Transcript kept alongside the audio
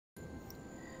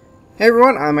Hey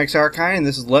everyone, I'm XRKine and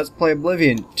this is Let's Play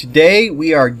Oblivion. Today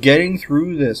we are getting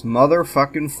through this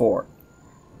motherfucking fort.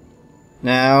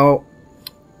 Now,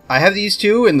 I have these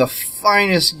two in the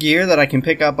finest gear that I can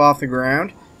pick up off the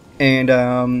ground,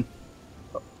 and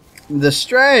the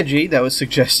strategy that was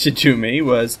suggested to me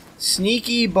was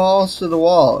sneaky balls to the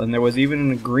wall, and there was even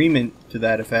an agreement to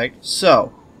that effect.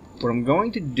 So, what I'm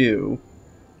going to do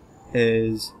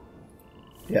is,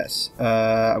 yes,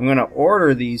 I'm going to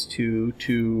order these two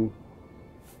to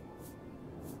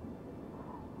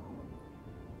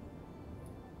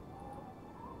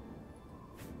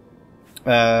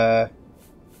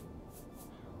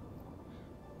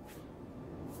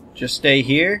just stay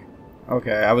here.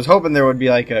 Okay, I was hoping there would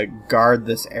be like a guard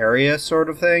this area sort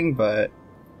of thing, but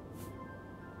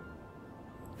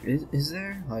is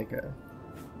there like a,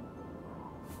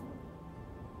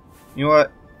 you know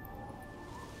what?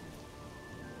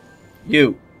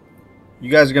 You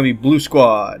guys are gonna be blue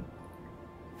squad.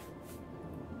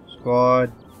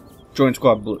 Join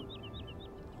squad blue.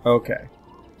 Okay.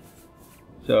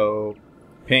 So,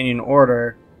 companion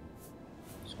order,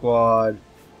 squad,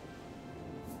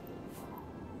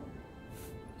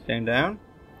 stand down.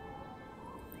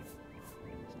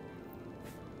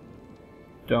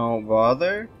 Don't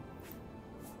bother.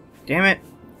 Damn it.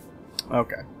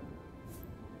 Okay.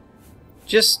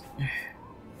 Just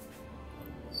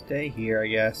stay here, I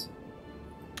guess.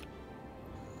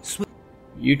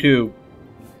 You two.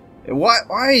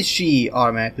 Why is she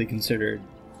automatically considered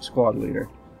squad leader?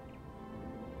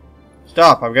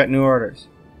 Stop, I've got new orders.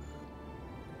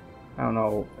 I don't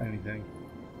know anything.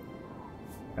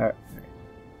 Alright.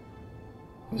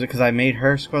 Was it because I made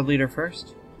her squad leader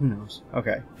first? Who knows?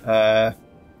 Okay.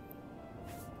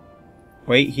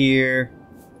 Wait here.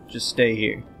 Just stay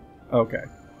here. Okay.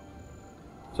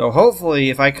 So hopefully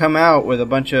if I come out with a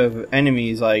bunch of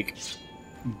enemies like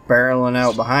barreling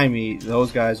out behind me,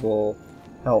 those guys will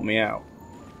help me out.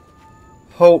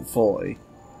 Hopefully.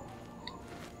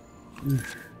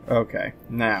 Okay,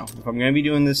 now, if I'm going to be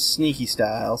doing this sneaky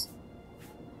styles,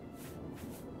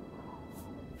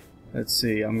 let's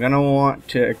see, I'm going to want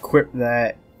to equip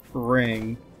that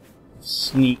ring,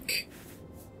 sneak,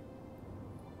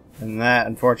 and that,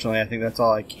 unfortunately, I think that's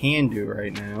all I can do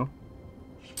right now.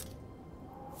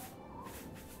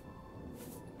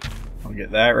 I'll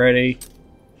get that ready.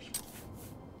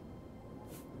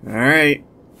 Alright.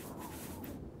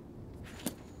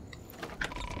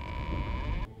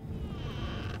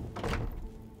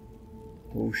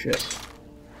 Oh shit.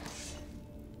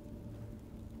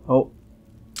 Oh.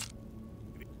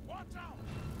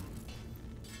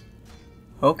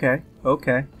 Okay,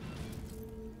 okay.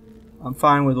 I'm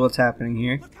fine with what's happening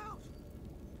here.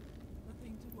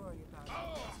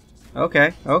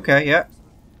 Okay, okay, yeah.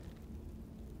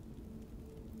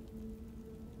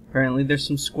 Apparently there's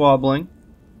some squabbling.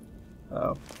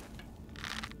 Oh.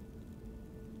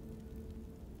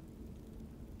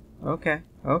 Okay,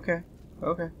 okay,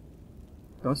 okay.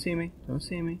 Don't see me. Don't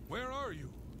see me. Where are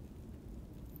you?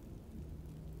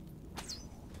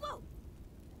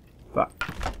 Fuck.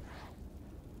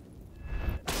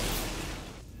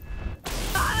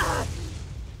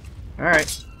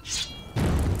 Alright.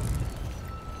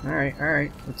 Alright,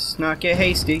 alright. Let's not get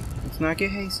hasty. Let's not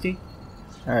get hasty.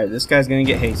 Alright, this guy's gonna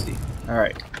get hasty.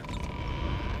 Alright.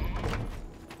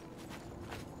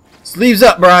 Sleeves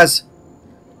up, bros!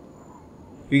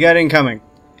 We got incoming.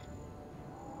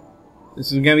 This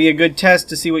is going to be a good test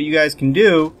to see what you guys can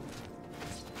do.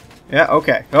 Yeah,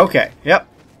 okay, okay, yep.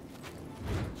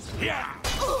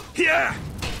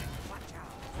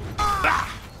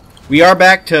 We are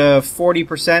back to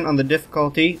 40% on the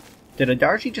difficulty. Did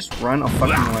Adarshi just run a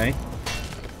fucking way?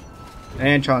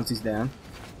 And Chauncey's down.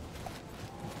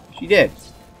 She did.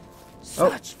 Oh,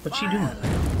 what's she doing?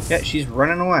 Yeah, she's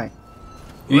running away.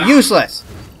 You're useless!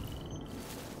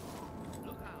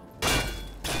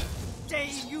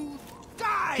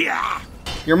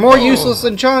 You're more useless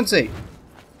than Chauncey.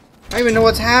 I don't even know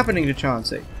what's happening to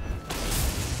Chauncey.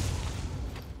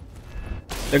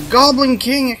 The Goblin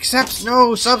King accepts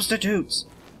no substitutes.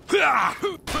 Alright.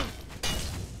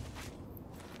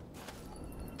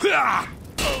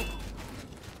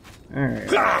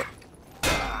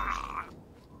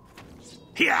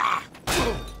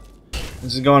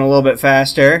 This is going a little bit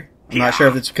faster. I'm not sure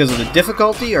if it's because of the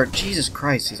difficulty or Jesus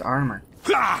Christ, his armor.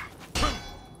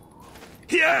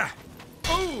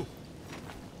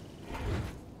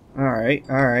 Alright,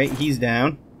 alright, he's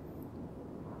down.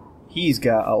 He's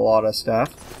got a lot of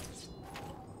stuff.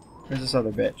 Where's this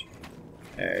other bitch?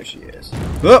 There she is.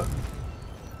 Whoop!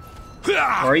 Or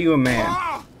are you a man?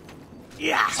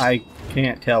 I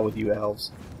can't tell with you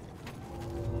elves.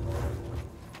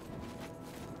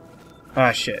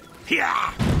 Ah, shit.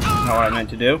 Not what I meant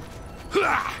to do.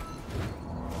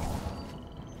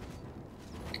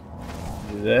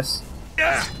 Do this.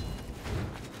 I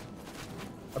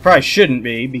probably shouldn't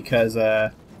be, because,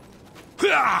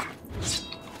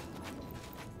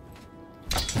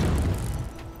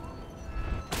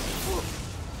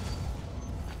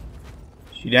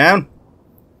 she down?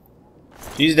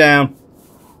 She's down.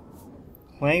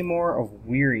 Claymore of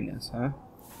Weariness, huh?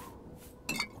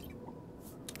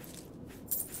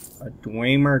 A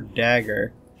Dwemer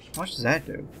Dagger. How much does that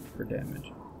do for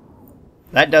damage?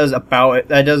 That does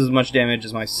as much damage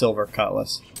as my Silver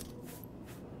Cutlass.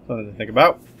 Something to think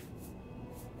about.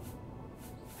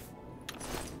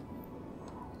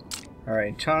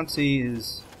 Alright, Chauncey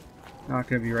is not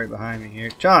going to be right behind me here.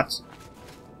 Chaunce!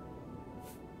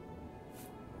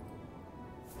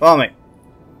 Follow me.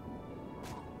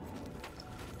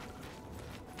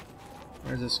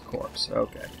 Where's this corpse?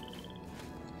 Okay.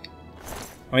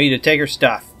 I want you to take her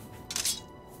stuff.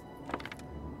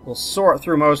 We'll sort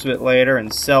through most of it later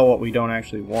and sell what we don't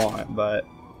actually want, but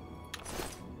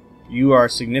you are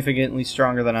significantly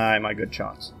stronger than I, my good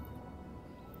Chance.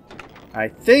 I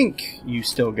think you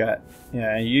still got...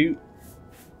 Yeah, you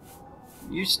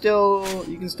can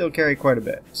still carry quite a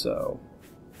bit, so...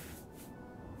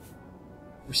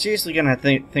 We're seriously gonna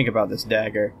think about this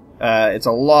dagger. It's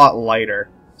a lot lighter,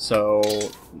 so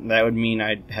that would mean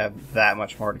I'd have that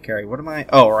much more to carry. What am I...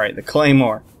 Oh, right, the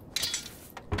Claymore.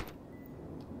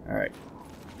 Alright.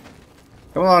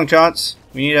 Come along, Chance.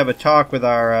 We need to have a talk with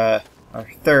our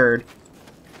third.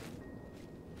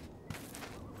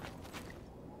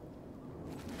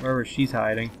 Wherever she's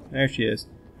hiding. There she is.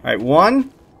 Alright,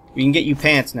 one, we can get you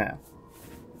pants now.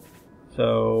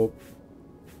 So...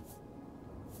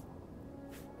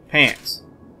 Pants.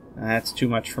 That's too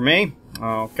much for me.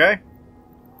 Okay.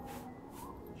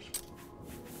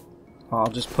 I'll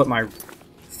just put my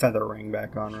feather ring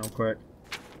back on real quick.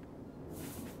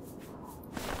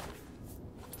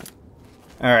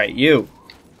 Alright, you.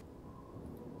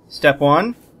 Step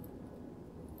one.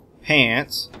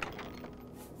 Pants.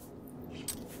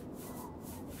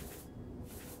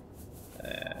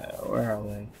 Where are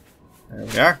they? There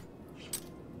we are.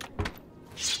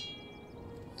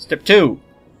 Step two.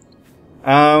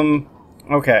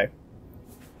 Okay.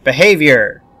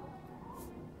 Behavior.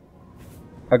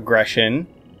 Aggression.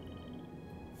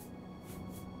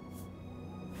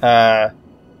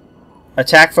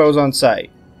 Attack foes on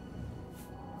sight.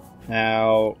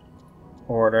 Now,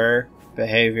 order,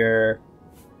 behavior,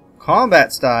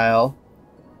 combat style.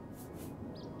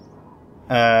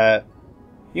 You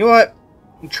know what?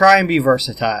 Try and be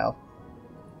versatile.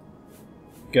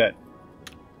 Good.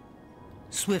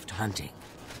 Swift hunting.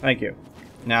 Thank you.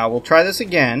 Now, we'll try this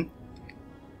again.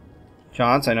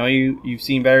 Chance, I know you've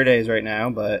seen better days right now,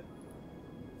 but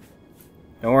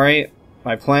don't worry.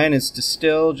 My plan is to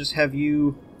still just have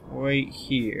you wait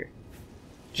here.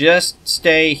 Just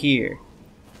stay here.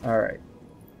 Alright.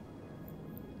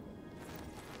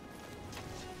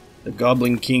 The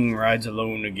Goblin King rides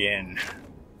alone again.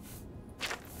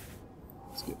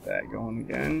 Let's get that going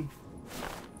again.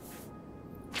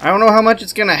 I don't know how much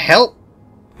it's gonna help,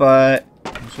 but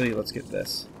actually, let's get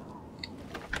this.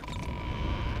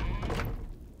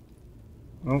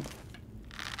 Oh.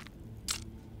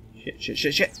 Shit, shit,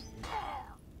 shit, shit.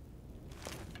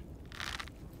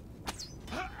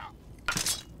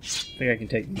 I think I can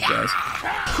take these guys.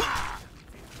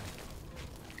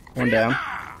 One down.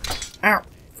 Ow!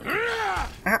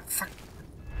 Ow, fuck.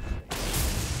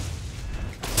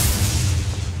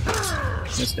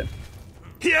 Missed him.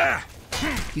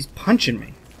 He's punching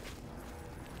me.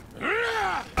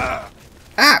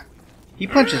 Ah! He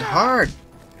punches hard.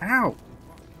 Ow!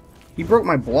 He broke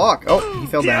my block. Oh, he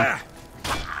fell down.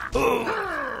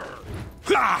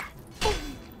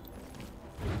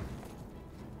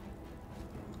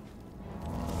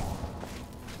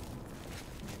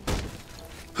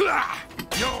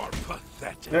 You're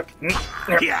pathetic.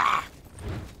 Yep. Yeah.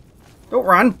 Don't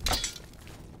run.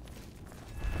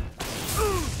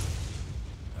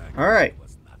 Alright.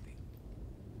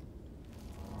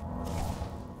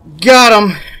 Got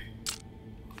him!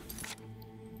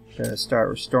 Gotta start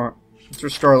restoring. Let's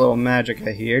restore a little magic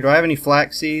here. Do I have any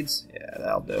flax seeds? Yeah,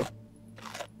 that'll do.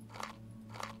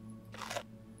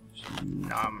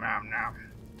 Nom nom nom.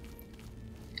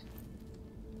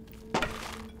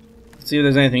 Let's see if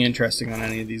there's anything interesting on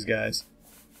any of these guys.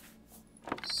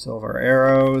 Silver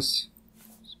arrows.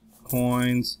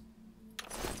 Coins.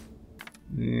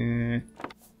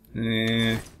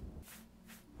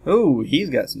 Oh, he's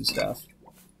got some stuff.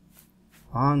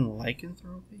 On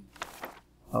lycanthropy?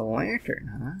 A lantern,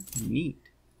 huh? Neat.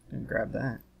 Gonna grab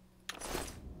that.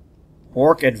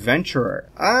 Orc Adventurer.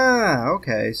 Ah,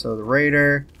 okay. So the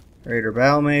Raider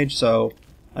Battle Mage. So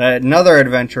another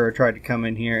adventurer tried to come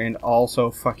in here and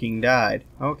also fucking died.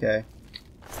 Okay.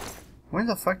 When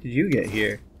the fuck did you get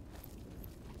here?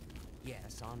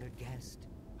 Yes, honored guest.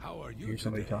 How are you? Here's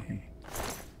somebody today? talking.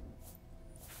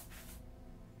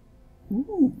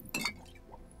 Ooh.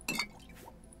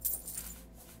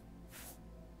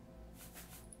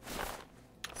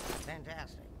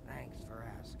 Fantastic. Thanks for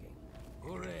asking.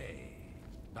 Hooray!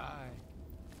 Bye.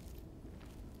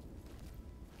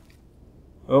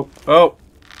 Oh, oh.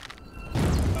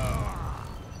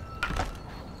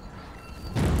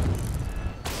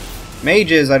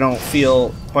 Mages, I don't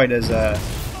feel quite as,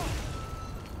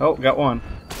 Oh, got one.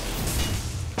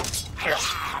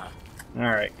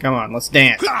 Alright, come on, let's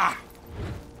dance.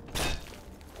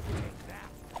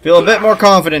 Feel a bit more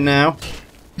confident now.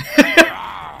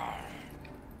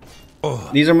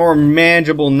 These are more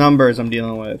manageable numbers I'm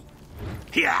dealing with.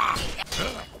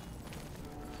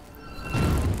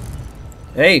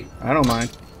 Hey, I don't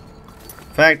mind.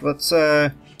 In fact, let's,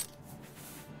 You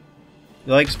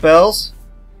like spells?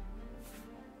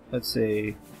 Let's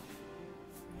see.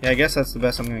 Yeah, I guess that's the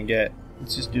best I'm gonna get.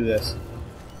 Let's just do this.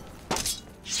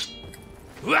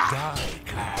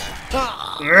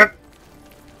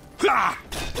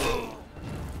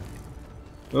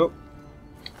 Oh.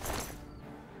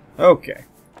 Okay.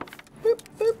 Boop,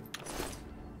 boop.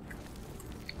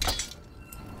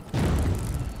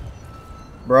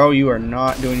 Bro, you are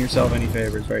not doing yourself any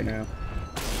favors right now.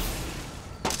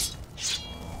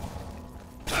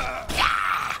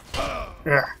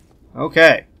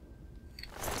 Okay.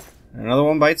 Another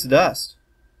one bites the dust.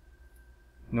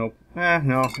 Nope.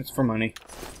 No, it's for money.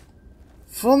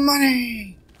 For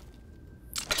money!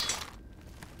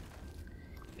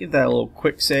 Give that a little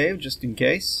quick save, just in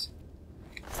case.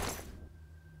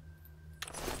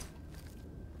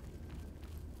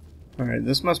 Alright,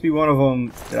 this must be one of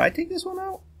them. Did I take this one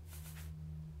out?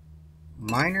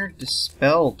 Minor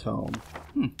Dispel Tome.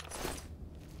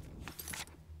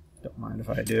 Don't mind if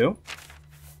I do.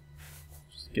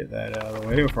 Just get that out of the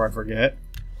way before I forget.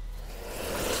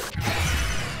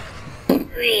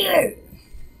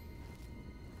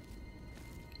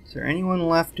 Is there anyone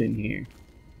left in here?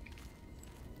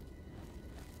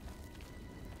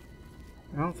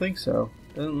 I don't think so.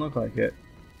 Doesn't look like it.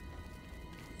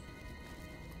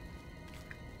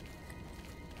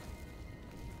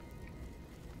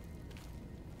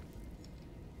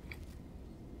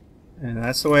 And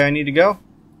that's the way I need to go.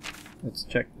 Let's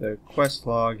check the quest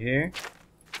log here.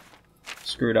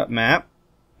 Screwed up map.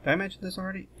 Did I mention this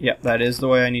already? Yep, that is the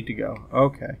way I need to go.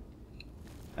 Okay.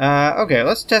 Okay,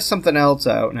 let's test something else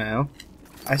out now.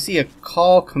 I see a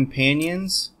Call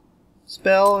Companions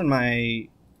spell in my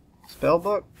spell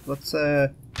book. Let's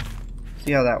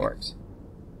see how that works.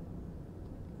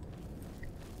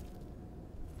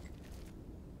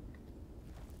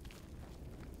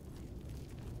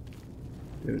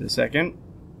 Give it a second.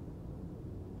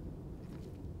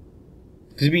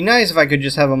 Because it'd be nice if I could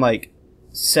just have them, like,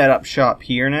 set up shop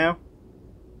here now.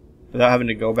 Without having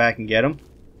to go back and get them.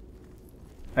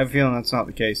 I have a feeling that's not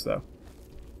the case, though.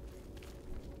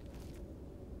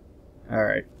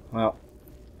 Alright, well.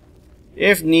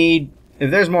 If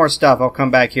there's more stuff, I'll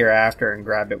come back here after and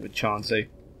grab it with Chauncey.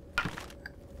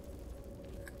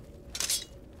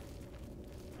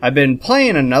 I've been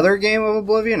playing another game of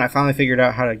Oblivion. I finally figured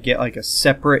out how to get like a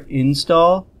separate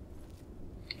install.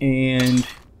 And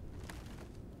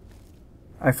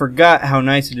I forgot how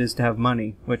nice it is to have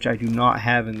money, which I do not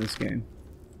have in this game.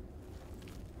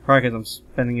 Probably because I'm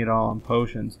spending it all on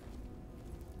potions.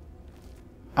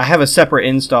 I have a separate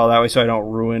install that way so I don't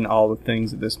ruin all the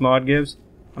things that this mod gives.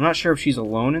 I'm not sure if she's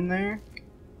alone in there,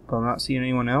 but I'm not seeing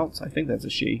anyone else. I think that's a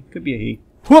she. Could be a he.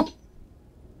 Whoop!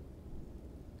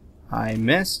 I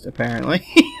missed, apparently.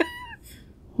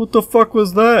 What the fuck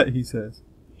was that? He says.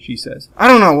 She says. I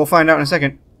don't know. We'll find out in a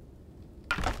second.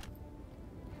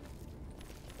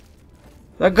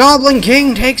 The Goblin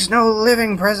King takes no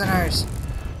living prisoners.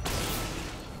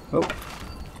 Oh.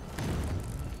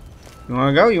 You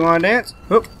wanna go? You wanna dance?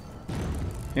 Oh.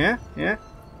 Yeah? Yeah?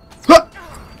 Huh!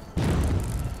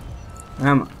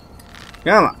 Come on.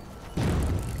 Come on.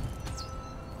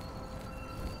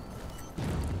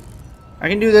 I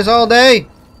can do this all day.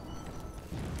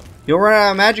 You'll run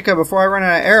out of magicka before I run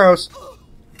out of arrows.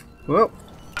 Whoop.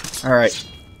 Alright.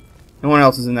 No one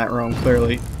else is in that room,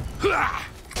 clearly.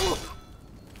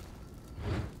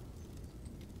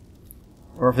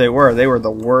 Or if they were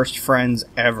the worst friends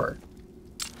ever.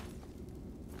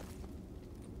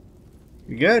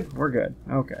 You good? We're good.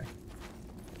 Okay.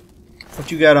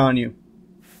 What you got on you?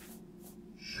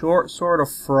 Short Sword of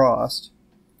Frost.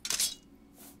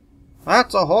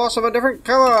 That's a horse of a different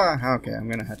color! Okay, I'm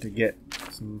gonna have to get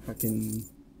some fucking...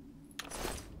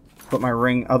 Put my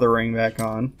other ring back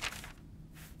on.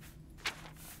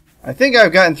 I think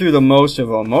I've gotten through the most of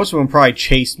them. Most of them probably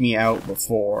chased me out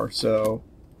before, so...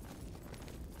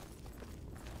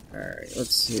 Alright,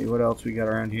 let's see. What else we got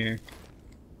around here?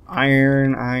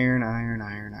 Iron.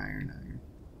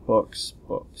 Books.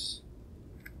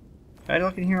 Did I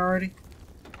look in here already?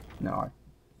 No,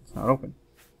 it's not open.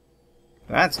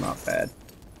 That's not bad.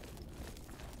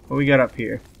 What we got up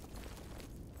here?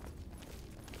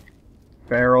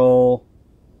 Barrel.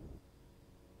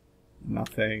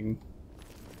 Nothing.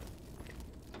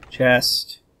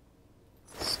 Chest.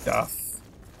 Stuff.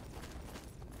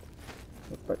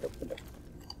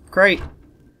 Crate.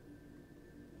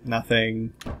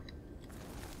 Nothing.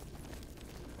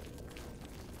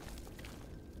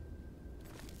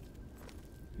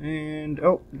 And,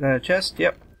 oh, is that a chest?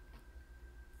 Yep.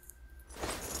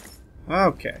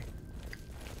 Okay.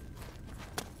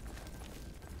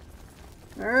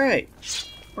 Alright.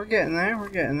 We're getting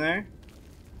there.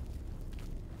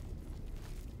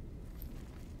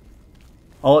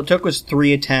 All it took was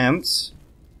 3 attempts.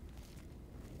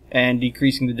 And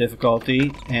decreasing the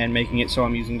difficulty, and making it so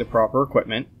I'm using the proper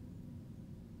equipment.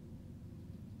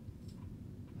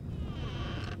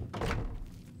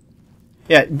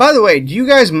 Yeah, by the way, do you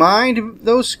guys mind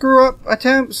those screw-up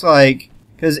attempts? Like,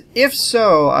 because if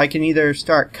so, I can either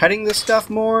start cutting this stuff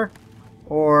more,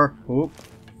 or... Oop,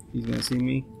 he's gonna see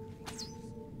me.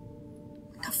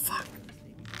 What the fuck?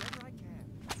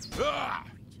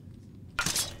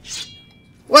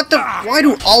 What the... Why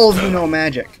do all of you know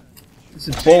magic? This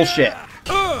is bullshit.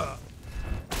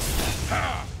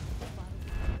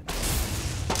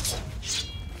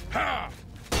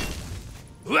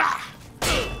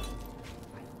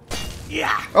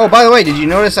 Oh, by the way, did you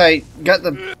notice I got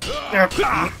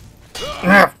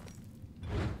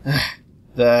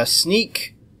the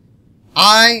sneak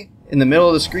eye in the middle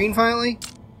of the screen finally?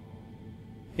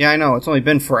 Yeah, I know, it's only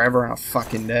been forever and a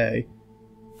fucking day.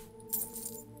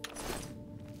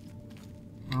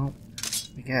 Well,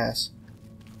 I guess.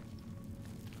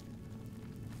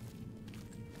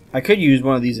 I could use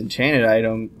one of these enchanted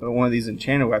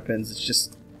weapons. It's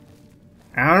just,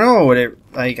 I don't know what it,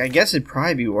 like, I guess it'd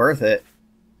probably be worth it.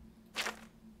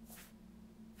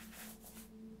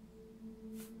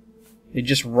 They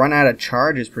just run out of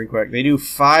charges pretty quick. They do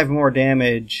 5 more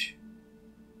damage.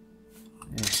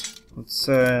 Yeah. Let's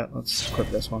equip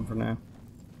this one for now.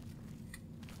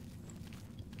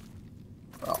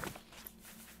 Well,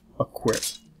 equip.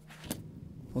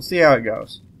 We'll see how it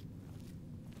goes.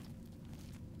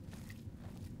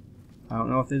 I don't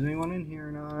know if there's anyone in here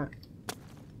or not.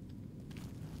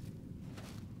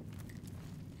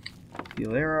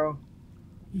 Steel arrow.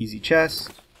 Easy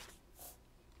chest.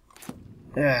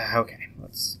 Yeah, okay.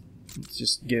 Let's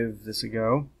just give this a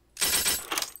go.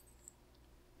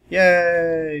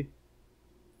 Yay!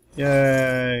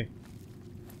 Yay!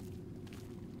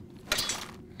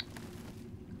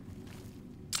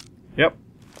 Yep.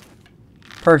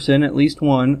 Person, at least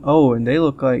one. Oh, and they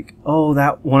look like... Oh,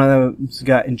 that one of them's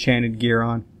got enchanted gear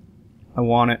on. I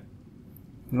want it.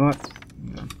 You know what?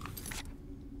 No.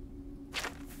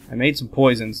 I made some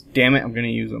poisons. Damn it, I'm gonna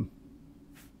use them.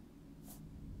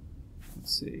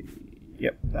 Let's see.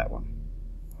 Yep, that one.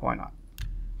 Why not?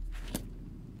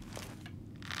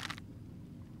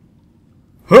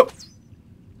 Huh!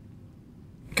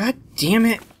 God damn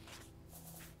it!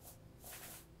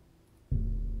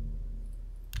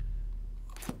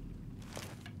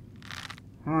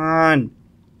 Come on!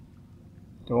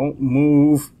 Don't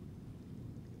move.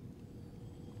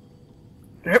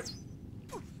 Yep.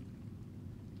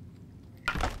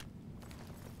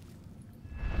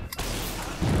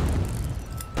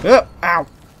 Oh, ow!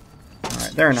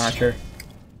 Alright, they're an archer.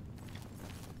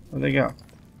 Where'd they go?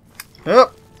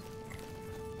 Oh!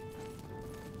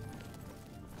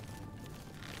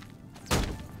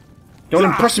 Don't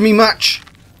impress me much!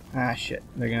 Ah, shit.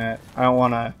 They're gonna... I don't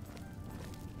want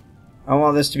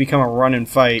this to become a run and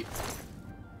fight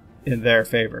in their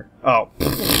favor. Oh.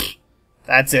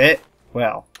 That's it?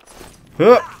 Well.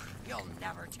 You'll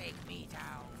never take me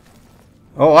down.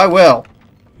 Oh, I will.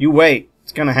 You wait.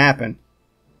 It's gonna happen.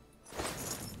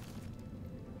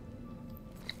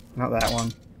 Not that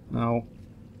one. No.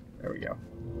 There we go.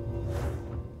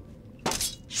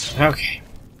 Okay.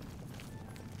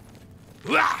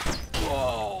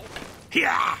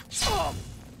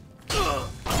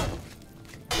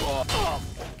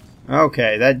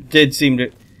 Okay, that did seem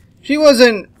to... She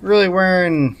wasn't really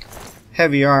wearing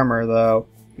heavy armor, though.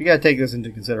 We gotta take this into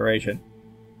consideration.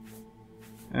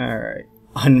 Alright.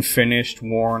 Unfinished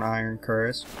Worn Iron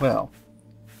Curse. Well.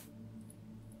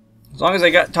 As long as I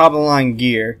got top of the line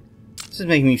gear. This is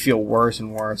making me feel worse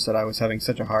and worse that I was having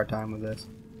such a hard time with this.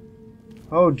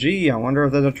 Oh gee, I wonder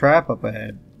if there's a trap up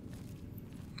ahead.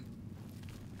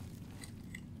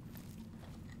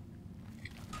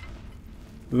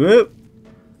 Whoop!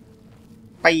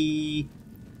 Bye!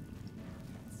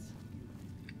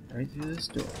 Right through this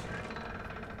door.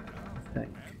 I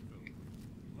think.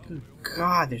 Good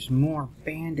God, there's more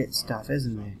bandit stuff,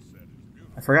 isn't there?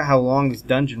 I forgot how long this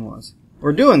dungeon was.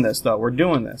 We're doing this, though. We're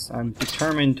doing this. I'm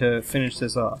determined to finish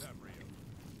this off.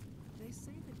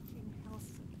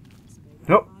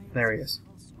 Nope. There he is.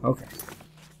 Okay.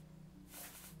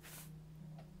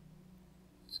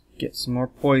 Let's get some more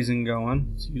poison going.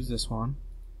 Let's use this one.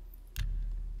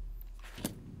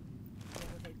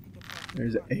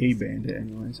 There's a bandit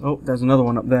anyways. Oh, there's another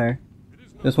one up there.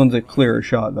 This one's a clearer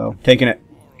shot, though. Taking it.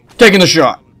 Taking the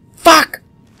shot! Fuck!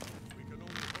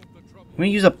 I'm gonna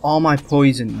use up all my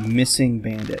poison missing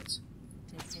bandits.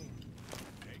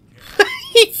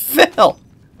 He fell!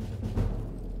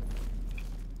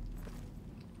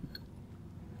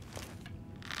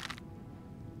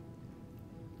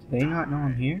 Do they not know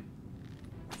I'm here?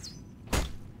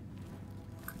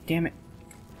 Damn it.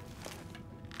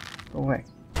 Go away.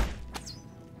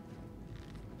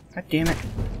 God damn it.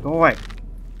 Go away.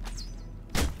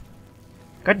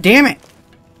 God damn it!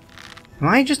 Am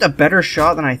I just a better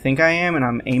shot than I think I am and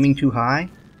I'm aiming too high?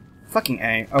 Fucking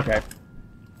A. Okay.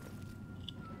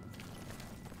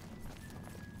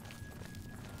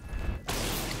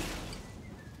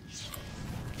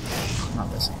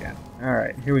 Not this again.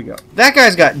 Alright, here we go. That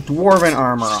guy's got dwarven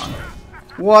armor on.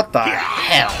 What the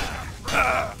hell?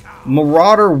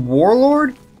 Marauder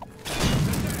Warlord?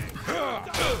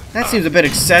 That seems a bit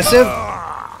excessive.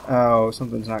 Oh,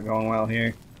 something's not going well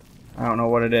here. I don't know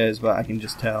what it is, but I can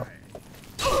just tell.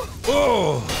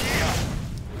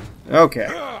 Okay.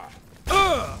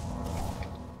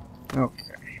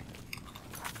 Okay.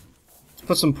 Let's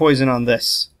put some poison on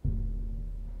this.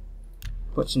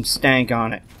 Put some stank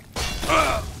on it.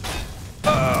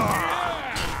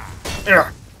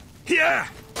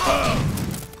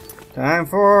 Time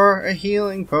for a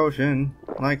healing potion,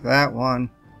 like that one.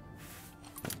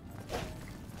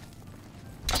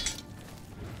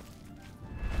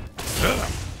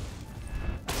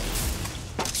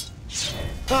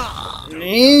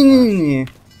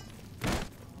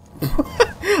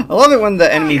 I love it when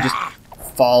the enemy just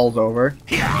falls over.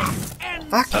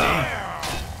 Fuck man.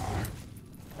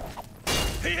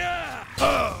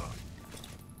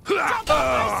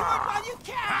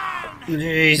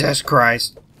 Jesus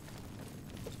Christ.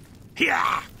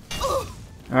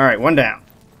 Alright, one down.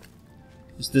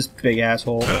 Just this big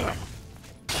asshole.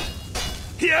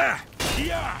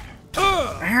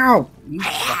 Ow! You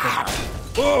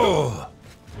fucker.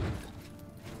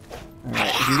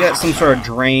 Alright, he's got some sort of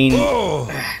drain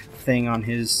thing on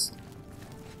his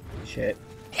shit.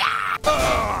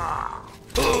 Uh-oh.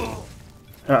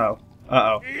 Uh-oh.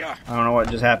 I don't know what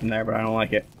just happened there, but I don't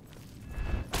like it.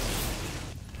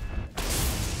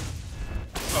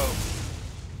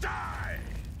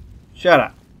 Shut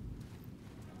up.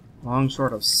 Long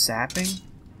sort of sapping?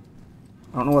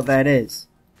 I don't know what that is.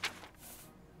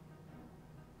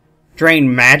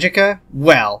 Drain Magicka?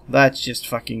 Well, that's just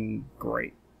fucking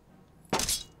great.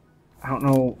 I don't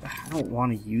know. I don't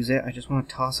want to use it. I just want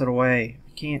to toss it away.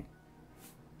 I can't.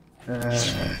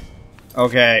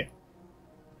 Okay.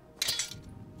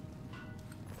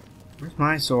 Where's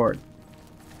my sword?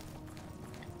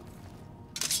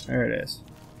 There it is.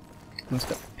 Must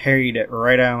have parried it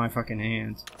right out of my fucking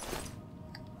hands.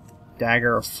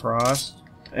 Dagger of Frost.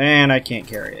 And I can't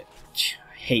carry it.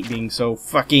 I hate being so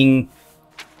fucking...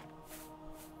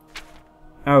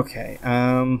 Okay,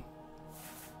 not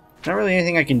really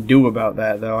anything I can do about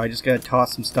that, though. I just gotta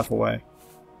toss some stuff away.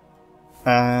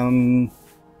 That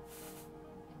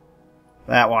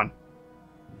one.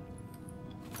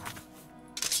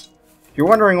 If you're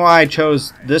wondering why I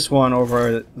chose this one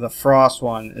over the Frost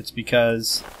one, it's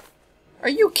because... Are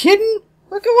you kidding?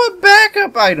 Look at what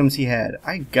backup items he had.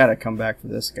 I gotta come back for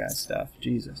this guy's stuff.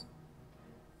 Jesus.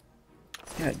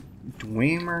 Got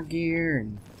Dwemer gear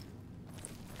and...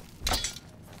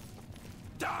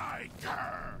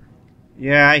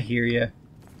 Yeah, I hear ya.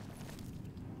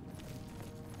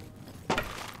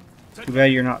 Too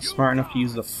bad you're not smart enough to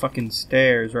use the fucking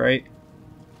stairs, right?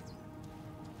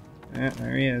 Yeah,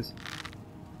 there he is.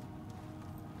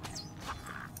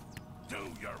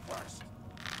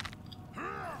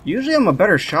 Usually I'm a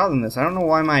better shot than this. I don't know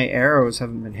why my arrows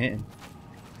haven't been hitting.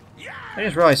 I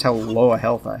just realized how low a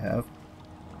health I have.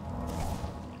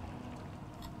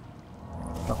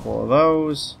 A couple of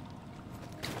those.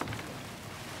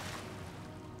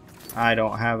 I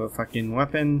don't have a fucking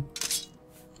weapon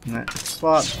in that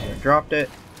slot, so I dropped it.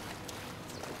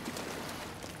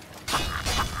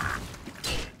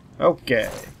 Okay.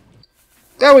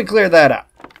 Now we cleared that up.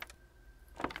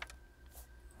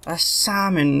 A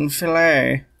salmon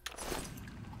fillet.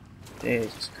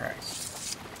 Jesus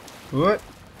Christ. What?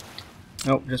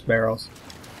 Nope, just barrels.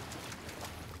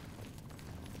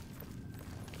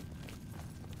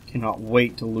 Cannot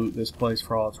wait to loot this place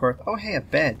for all it's worth. Oh, hey, a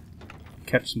bed.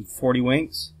 Catch some 40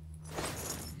 winks.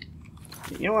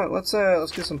 You know what? Let's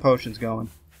get some potions going.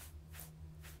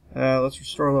 Let's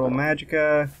restore a little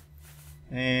magicka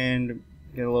and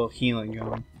get a little healing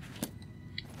going.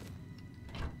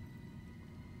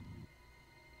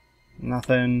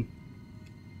 Nothing.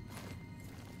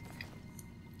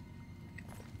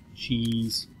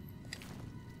 Cheese.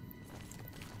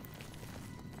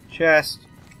 Chest.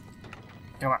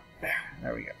 Come on.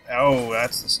 There we go. Oh,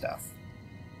 that's the stuff.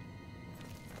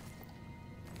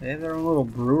 They have their own little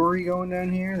brewery going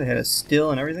down here. They had a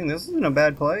still and everything. This isn't a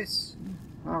bad place.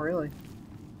 Not really.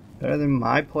 Better than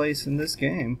my place in this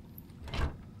game.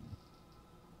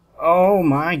 Oh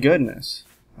my goodness.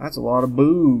 That's a lot of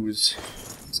booze.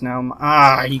 It's now...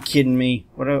 are you kidding me?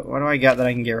 What do I got that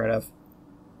I can get rid of?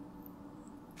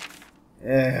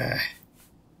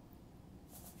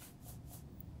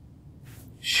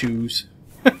 Shoes.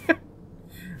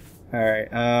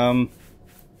 Alright,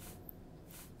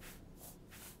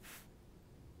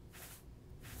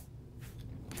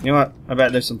 you know what? I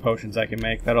bet there's some potions I can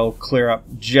make that'll clear up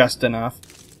just enough.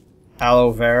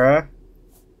 Aloe vera.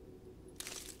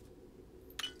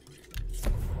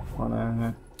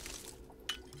 Wanna...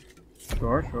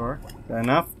 Sure, sure. Is that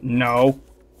enough? No.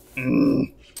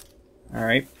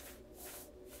 Alright.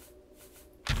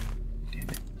 Damn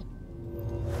it.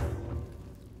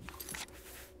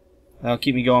 That'll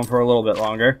keep me going for a little bit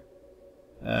longer.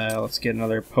 Let's get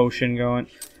another potion going.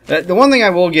 The one thing I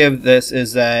will give this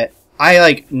is that I,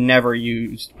 like, never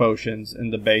used potions in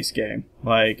the base game.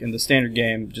 Like, in the standard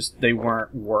game, just, they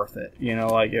weren't worth it. You know,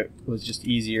 like, it was just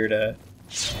easier to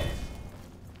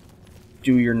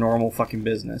do your normal fucking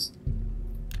business.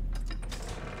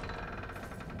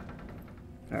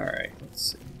 Alright,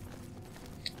 let's see.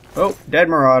 Oh, dead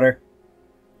marauder.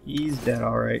 He's dead,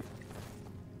 alright.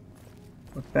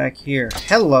 What's back here?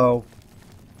 Hello!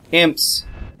 Imps!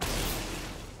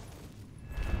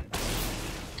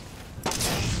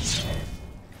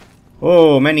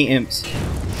 Oh, many imps.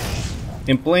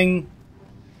 Impling.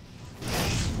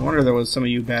 I wonder there was some of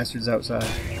you bastards outside.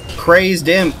 Crazed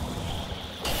imp!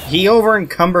 He over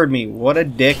encumbered me. What a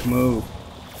dick move. What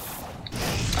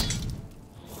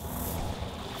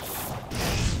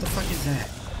the fuck is that?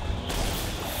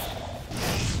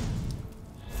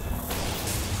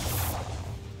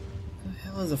 What the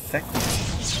hell is affecting me?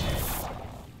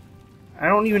 I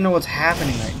don't even know what's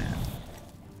happening right now.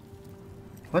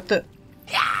 What the...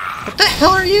 What the hell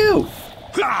are you?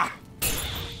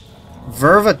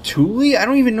 Vervatuli? I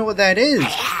don't even know what that is.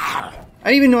 I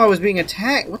didn't even know I was being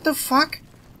attacked. What the fuck?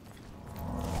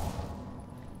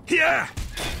 Yeah.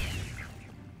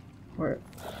 Where?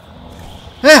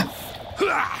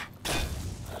 Ah!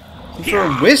 You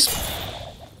throw a wisp?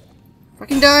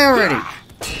 Fucking die already.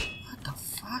 What the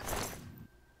fuck?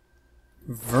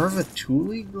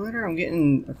 Vervatuli glitter? I'm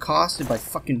getting accosted by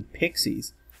fucking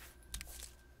pixies.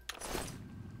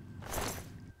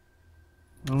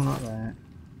 No, not that.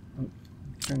 I'm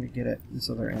trying to get at this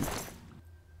other imp.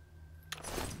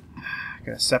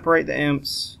 Gotta separate the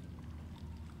imps.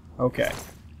 Okay.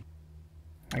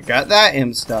 I got that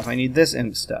imp stuff. I need this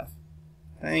imp stuff.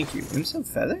 Thank you. Imps have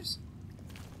feathers?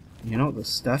 You know the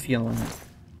stuff you learn.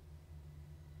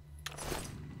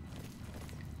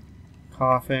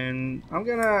 Coffin.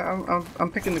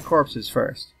 I'm picking the corpses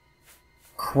first.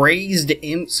 Crazed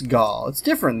imp's gall. It's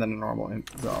different than a normal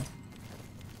imp gall.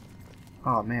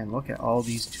 Oh man, look at all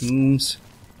these tombs.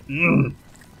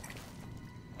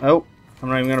 Oh, I'm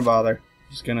not even gonna bother.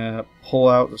 Just gonna pull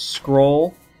out the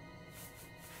scroll.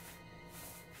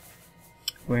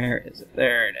 Where is it?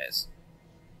 There it is.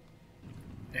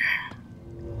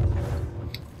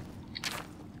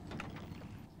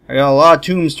 I got a lot of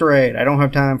tombs to raid. I don't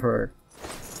have time for it.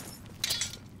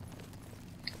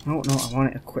 No, I want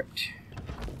it equipped.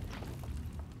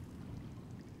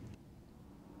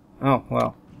 Oh,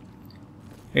 well.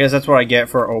 I guess that's what I get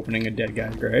for opening a dead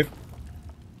guy's grave.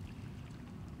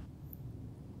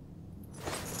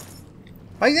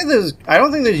 I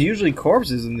don't think there's usually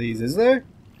corpses in these, is there?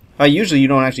 Usually you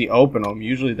don't actually open them.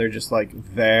 Usually they're just like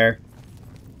there.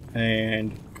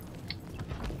 But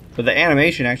the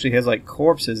animation actually has like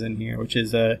corpses in here, which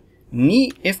is a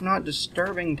neat, if not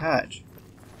disturbing touch.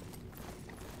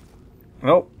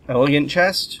 Oh, elegant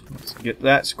chest. Let's get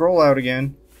that scroll out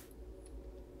again.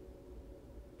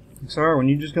 Sorry, when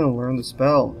you just gonna learn the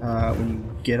spell? When you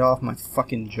get off my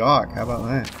fucking jock. How about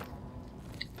that?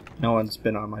 No one's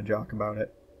been on my jock about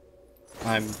it.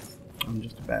 I'm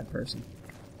just a bad person.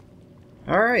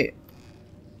 Alright.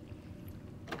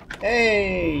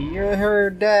 Hey, you're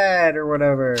her dad or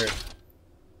whatever.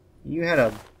 You had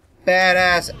a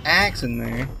badass axe in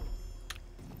there.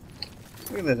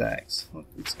 Look at this axe.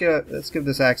 Let's give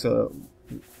this axe a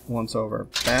once over.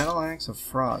 Battle Axe of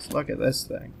Frost. Look at this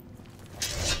thing.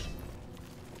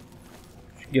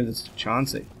 Should give this to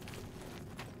Chauncey.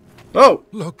 Oh!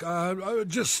 Look,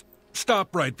 just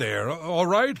stop right there, all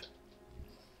right?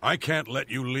 I can't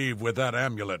let you leave with that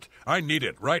amulet. I need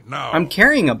it right now. I'm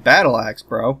carrying a battle axe,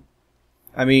 bro.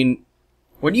 I mean,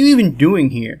 what are you even doing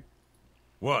here?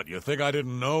 What, you think I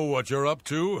didn't know what you're up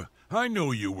to? I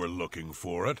knew you were looking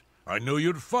for it. I knew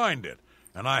you'd find it,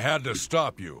 and I had to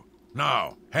stop you.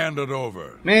 Now, hand it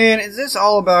over. Man, is this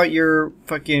all about your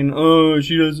fucking, oh,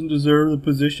 she doesn't deserve the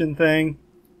position thing?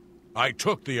 I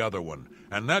took the other one,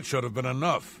 and that should have been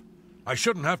enough. I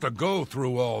shouldn't have to go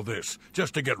through all this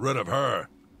just to get rid of her.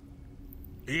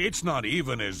 It's not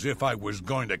even as if I was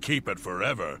going to keep it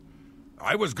forever.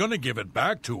 I was going to give it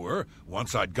back to her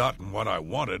once I'd gotten what I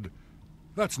wanted.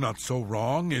 That's not so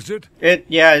wrong, is it?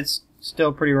 Yeah, it's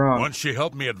still pretty wrong. Once she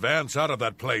helped me advance out of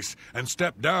that place and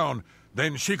step down,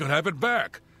 then she could have it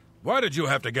back. Why did you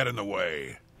have to get in the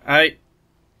way?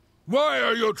 Why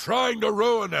are you trying to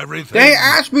ruin everything? They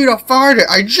asked me to fight it.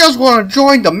 I just want to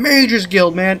join the Mages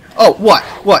Guild, man. Oh, what?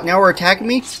 What? Now we're attacking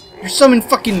me? You're summoning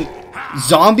fucking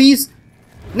zombies?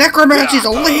 Necromancy's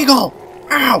illegal!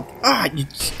 Ow! Ah, you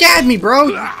stabbed me, bro!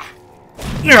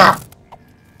 Yeah.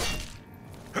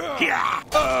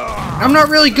 I'm not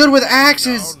really good with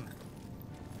axes.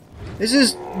 This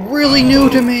is really new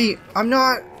to me. I'm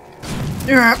not...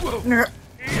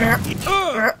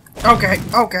 Okay,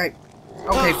 okay.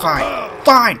 Okay, fine.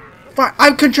 Fine! Fine!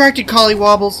 I've contracted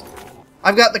collywobbles.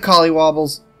 I've got the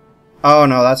collywobbles. Oh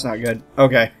no, that's not good.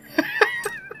 Okay.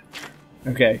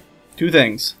 Okay. Two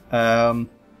things. I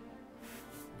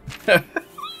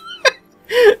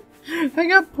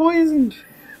got poisoned.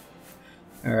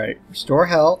 Alright, restore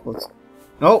health. Let's...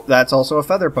 Oh, that's also a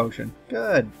feather potion.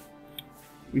 Good.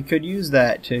 We could use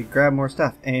that to grab more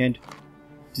stuff. And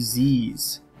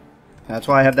disease. That's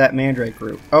why I have that mandrake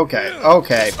root. Okay,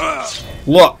 okay.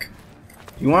 Look.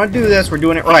 You want to do this, we're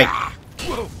doing it right.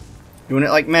 Doing it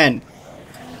like men.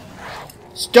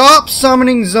 Stop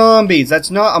summoning zombies.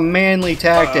 That's not a manly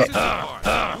tactic.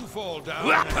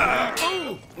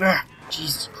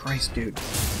 Jesus Christ, dude.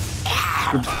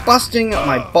 You're busting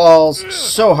my balls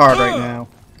so hard right now.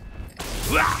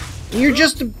 And you're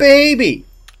just a baby.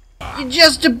 You're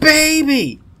just a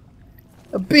baby.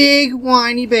 A big,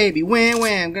 whiny baby. Wham,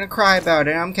 wham. I'm gonna cry about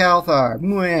it. I'm Calthar.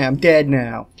 Wham, I'm dead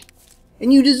now.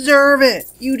 And you deserve it.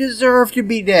 You deserve to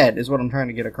be dead, is what I'm trying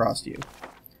to get across to you.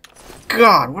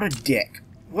 God, what a dick.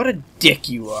 What a dick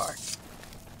you are.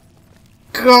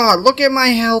 God, look at my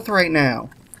health right now.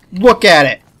 Look at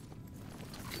it.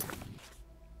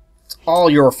 It's all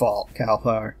your fault,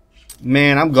 Calthar.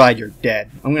 Man, I'm glad you're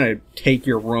dead. I'm gonna take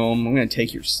your room. I'm gonna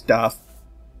take your stuff.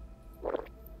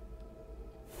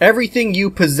 Everything you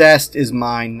possessed is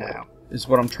mine now, is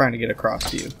what I'm trying to get across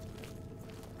to you.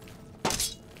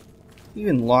 You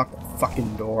even locked the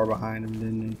fucking door behind him,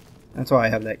 didn't he? That's why I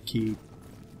have that key.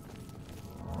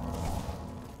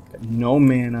 Got no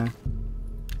mana.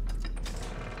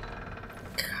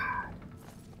 God.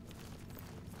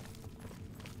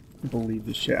 I can't believe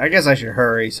this shit. I guess I should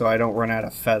hurry so I don't run out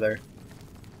of feather.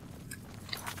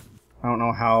 I don't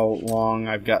know how long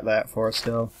I've got that for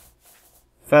still.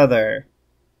 Feather.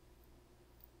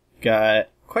 Got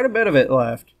quite a bit of it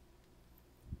left.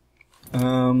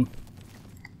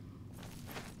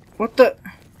 What the...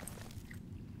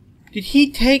 Did he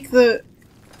take the...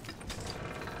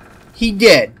 He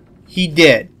did. He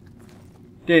did.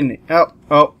 Didn't he? Oh,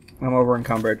 oh. I'm over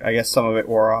encumbered. I guess some of it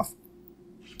wore off.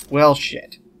 Well,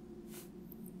 shit.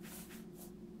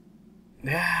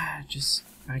 Just,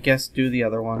 I guess, do the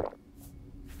other one.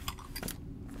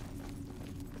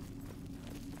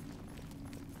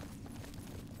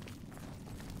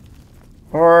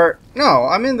 Or, no,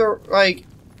 I'm in the, like,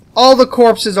 all the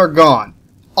corpses are gone.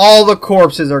 All the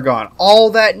corpses are gone. All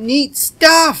that neat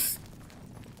stuff!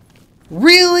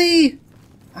 Really?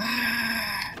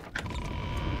 I'm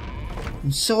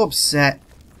so upset.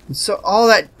 And so, all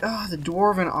that, oh, the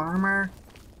dwarven armor.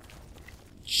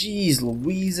 Jeez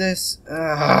Louises.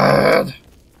 Ugh.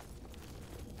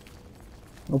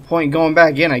 No point going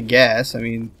back in, I guess. I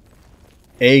mean,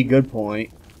 a good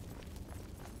point.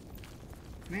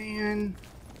 Man.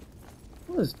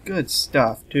 All this good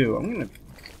stuff, too. I'm gonna...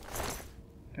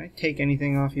 Can I take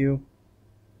anything off you?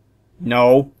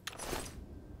 No.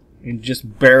 I can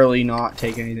just barely not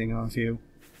take anything off you.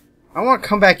 I want to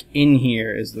come back in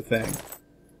here is the thing.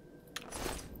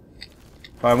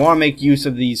 But I want to make use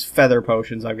of these feather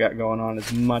potions I've got going on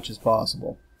as much as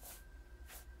possible.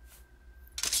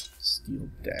 Steel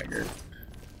dagger.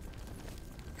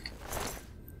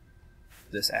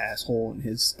 This asshole and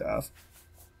his stuff.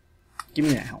 Give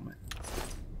me that helmet.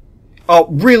 Oh,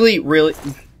 really? Really?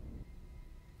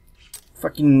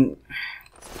 Fucking...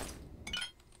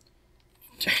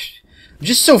 I'm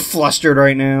just so flustered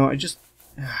right now. I just...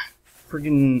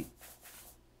 friggin...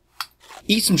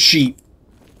 Eat some sheep.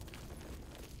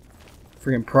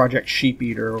 Friggin' Project Sheep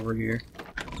Eater over here.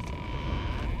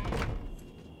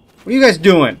 What are you guys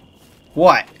doing?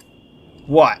 What?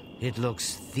 What? It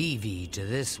looks thievy to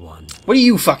this one. What do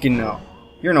you fucking know?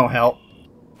 You're no help.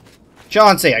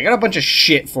 Chauncey, I got a bunch of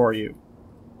shit for you.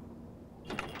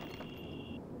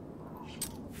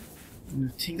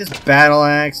 Take this battle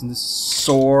axe and this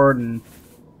sword and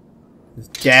this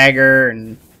dagger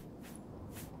and...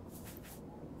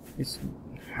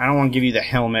 I don't want to give you the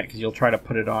helmet because you'll try to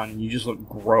put it on. You just look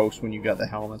gross when you got the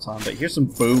helmets on. But here's some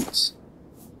boots.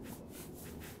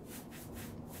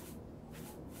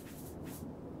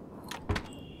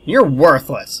 You're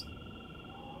worthless.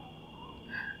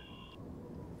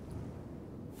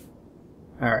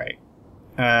 Alright.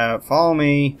 Follow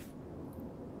me.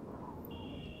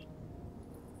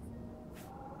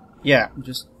 Yeah,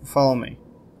 just follow me.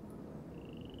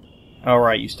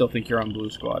 Alright, you still think you're on Blue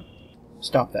Squad.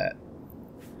 Stop that.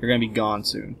 You're gonna be gone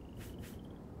soon.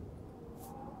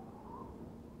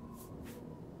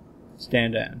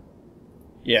 Stand down.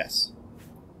 Yes.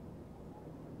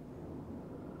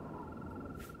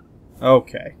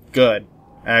 Okay, good.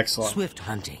 Excellent. Swift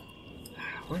hunting.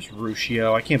 Where's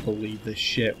Ruscio? I can't believe this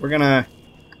shit. We're gonna...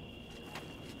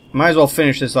 Might as well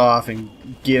finish this off and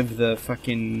give the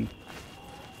fucking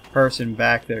person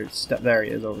back there... There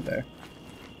he is, over there.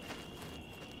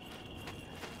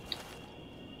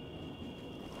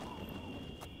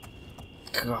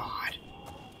 God.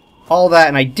 All that,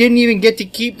 and I didn't even get to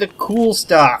keep the cool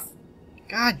stuff.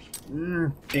 God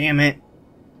damn it.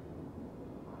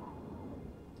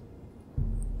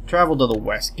 Travel to the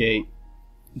west gate.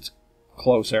 It's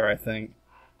closer, I think.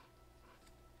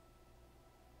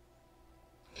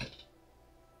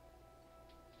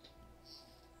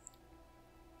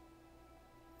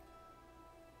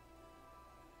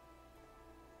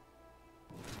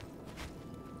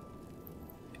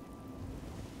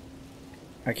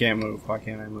 I can't move. Why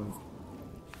can't I move?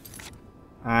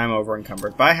 I'm over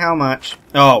encumbered. By how much?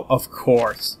 Oh, of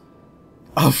course.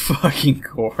 Of fucking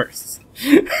course.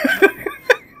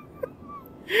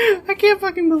 I can't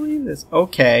fucking believe this.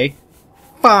 Okay.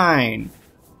 Fine.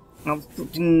 I'll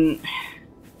fucking...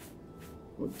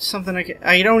 Something I can...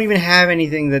 I don't even have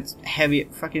anything that's heavy.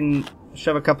 Fucking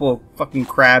shove a couple of fucking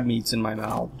crab meats in my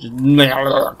mouth. Just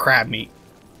crab meat.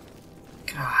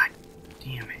 God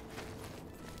damn it.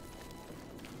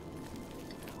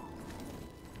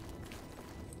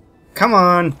 Come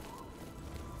on.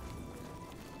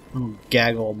 Oh,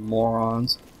 gaggle of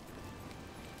morons.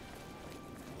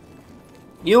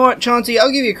 You know what, Chauncey?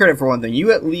 I'll give you credit for one thing.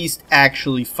 You at least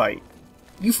actually fight.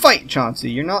 You fight,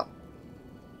 Chauncey. You're not...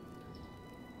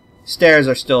 Stairs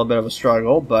are still a bit of a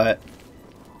struggle, but...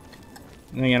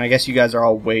 Again, I guess you guys are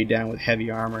all weighed down with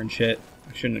heavy armor and shit.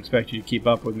 I shouldn't expect you to keep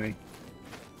up with me.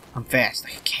 I'm fast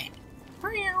like a cat.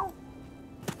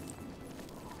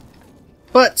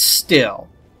 But still,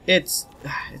 it's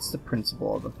the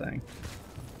principle of the thing.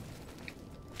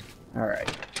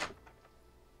 Alright.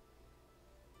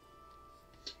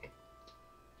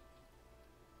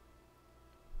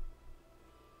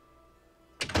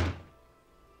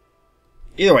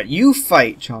 Either way, you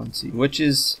fight Chauncey, which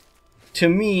is, to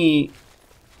me,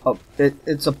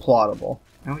 it's applaudable.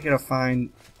 Now we gotta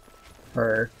find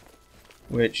her,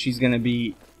 which she's gonna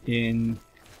be in...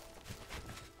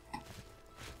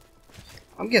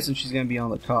 I'm guessing she's gonna be on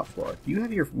the top floor. Do you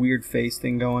have your weird face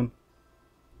thing going?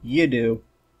 You do.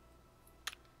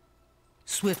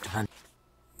 Swift hunt.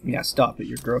 Yeah, stop it.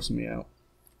 You're grossing me out.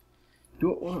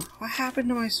 What happened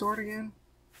to my sword again?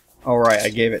 Oh, right. I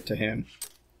gave it to him.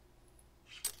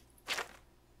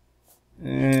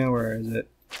 Where is it?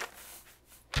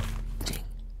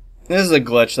 This is a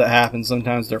glitch that happens.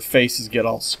 Sometimes their faces get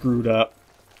all screwed up.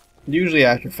 Usually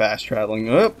after fast traveling.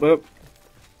 Oop, oop.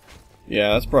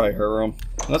 Yeah, that's probably her room.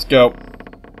 Let's go.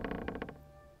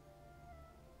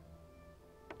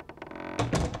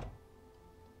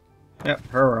 Yep,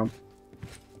 her room.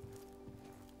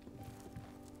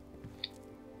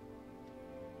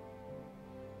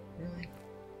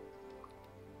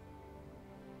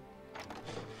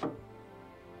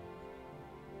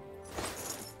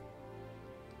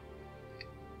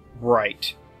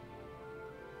 Right.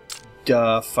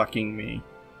 Duh fucking me.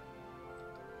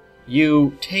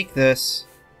 You take this.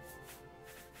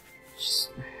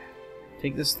 Just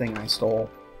take this thing I stole.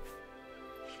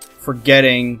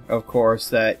 Forgetting, of course,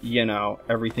 that, you know,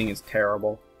 everything is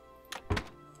terrible.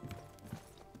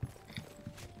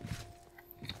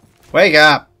 Wake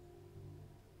up!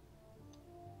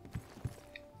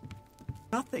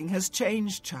 Nothing has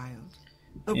changed, child.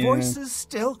 The voices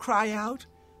still cry out,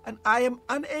 and I am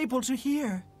unable to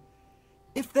hear.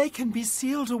 If they can be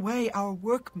sealed away, our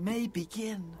work may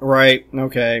begin. Right,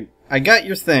 okay. I got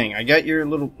your thing. I got your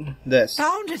little... this.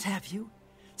 Found it, have you?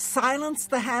 Silenced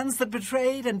the hands that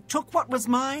betrayed and took what was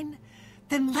mine?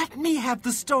 Then let me have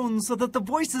the stones so that the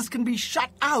voices can be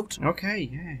shut out. Okay,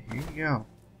 yeah, here you go.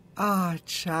 Ah,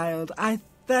 child, I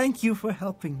thank you for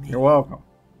helping me. You're welcome.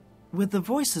 With the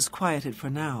voices quieted for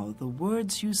now, the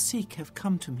words you seek have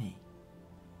come to me.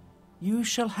 You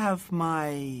shall have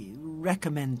my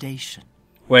recommendation.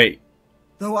 Wait.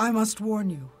 Though I must warn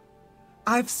you,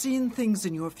 I've seen things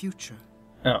in your future.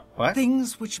 Oh, what?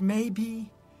 Things which may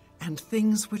be, and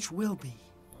things which will be.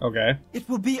 Okay. It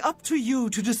will be up to you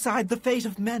to decide the fate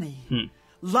of many.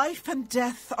 Life and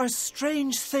death are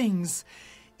strange things,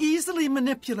 easily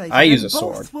manipulated. I use and a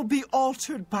sword. both will be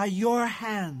altered by your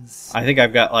hands. I think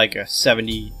I've got like a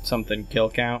 70-something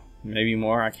kill count. Maybe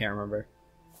more, I can't remember.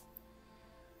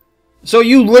 So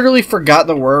you literally forgot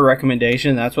the word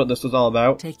recommendation? That's what this was all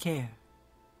about? Take care.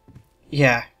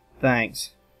 Yeah,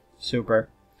 thanks. Super.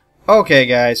 Okay,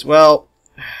 guys, well,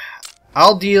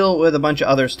 I'll deal with a bunch of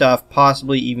other stuff,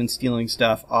 possibly even stealing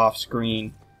stuff off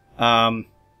screen. Until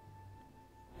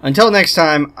next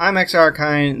time, I'm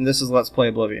XRKine, and this is Let's Play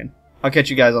Oblivion. I'll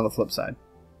catch you guys on the flip side.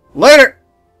 Later!